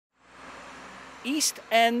East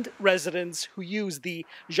End residents who use the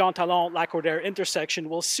Jean-Talon Lacordaire intersection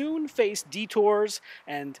will soon face detours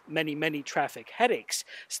and many traffic headaches.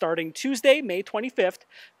 Starting Tuesday, May 25th,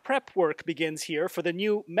 prep work begins here for the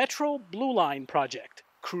new Metro Blue Line project.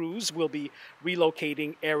 Crews will be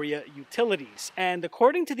relocating area utilities. And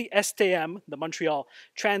according to the STM, the Montreal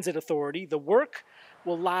Transit Authority, the work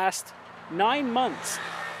will last 9 months.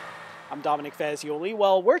 I'm Domenic Fazioli.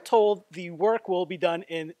 Well, we're told the work will be done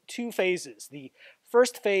in 2 phases. The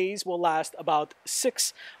first phase will last about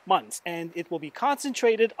 6 months, and it will be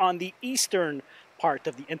concentrated on the eastern part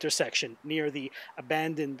of the intersection near the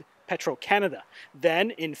abandoned Petro-Canada.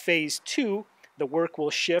 Then, in phase 2, the work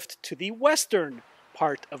will shift to the western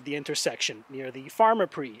part of the intersection near the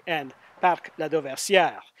Pharmaprix and Parc La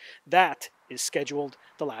Dauversière. That is scheduled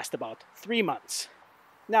to last about 3 months.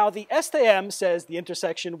 Now, the STM says the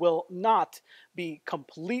intersection will not be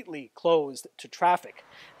completely closed to traffic.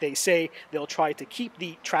 They say they'll try to keep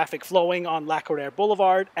the traffic flowing on Lacordaire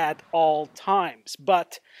Boulevard at all times,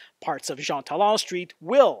 but parts of Jean-Talon Street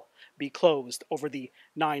will be closed over the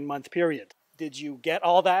 9-month period. Did you get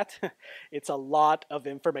all that? It's a lot of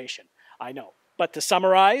information, I know. But to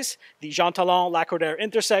summarize, the Jean-Talon Lacordaire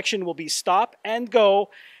intersection will be stop and go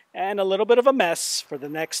and a little bit of a mess for the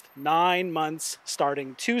next 9 months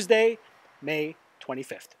starting Tuesday, May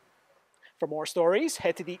 25th. For more stories,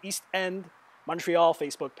 head to the East End Montreal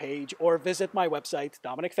Facebook page or visit my website,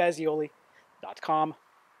 dominicfazioli.com.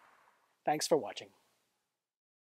 Thanks for watching.